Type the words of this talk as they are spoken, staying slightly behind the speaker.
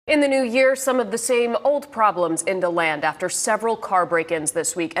In the new year, some of the same old problems in DeLand after several car break-ins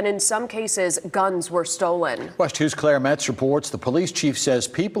this week, and in some cases, guns were stolen. West 2's Claire Metz reports the police chief says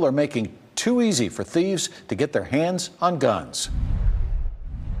people are making too easy for thieves to get their hands on guns.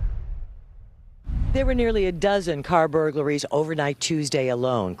 There were nearly a dozen car burglaries overnight Tuesday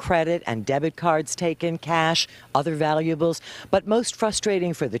alone. Credit and debit cards taken, cash, other valuables. But most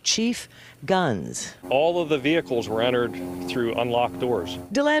frustrating for the chief, guns. All of the vehicles were entered through unlocked doors.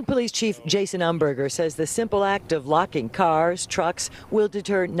 DeLand Police Chief Jason Umberger says the simple act of locking cars, trucks, will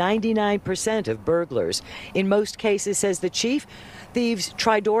deter 99% of burglars. In most cases, says the chief, thieves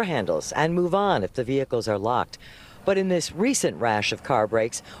try door handles and move on if the vehicles are locked. But in this recent rash of car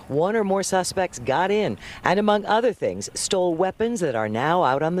breaks, one or more suspects got in and, among other things, stole weapons that are now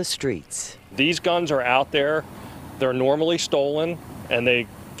out on the streets. These guns are out there. They're normally stolen, and they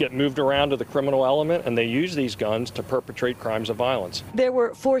get moved around to the criminal element, and they use these guns to perpetrate crimes of violence. There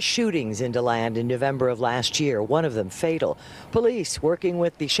were 4 shootings in DeLand in November of last year, one of them fatal. Police, working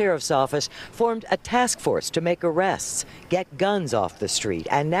with the sheriff's office, formed a task force to make arrests, get guns off the street,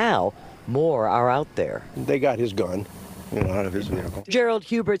 and now more are out there. They got his gun, out of his vehicle. Gerald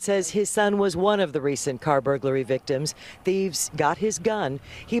Hubert says his son was one of the recent car burglary victims. Thieves got his gun.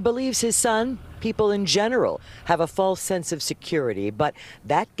 He believes his son, people in general, have a false sense of security, but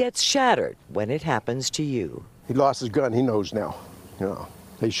that gets shattered when it happens to you. He lost his gun. He knows now.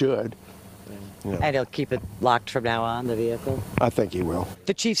 They should. And he'll keep it locked from now on, the vehicle? I think he will.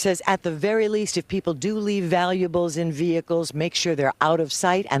 The chief says at the very least, if people do leave valuables in vehicles, make sure they're out of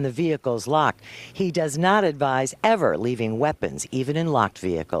sight and the vehicle's locked. He does not advise ever leaving weapons, even in locked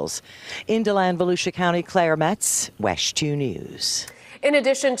vehicles. In DeLand, Volusia County, Claire Metz, West 2 News. In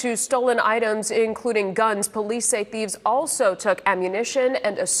addition to stolen items, including guns, police say thieves also took ammunition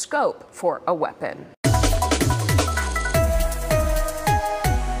and a scope for a weapon.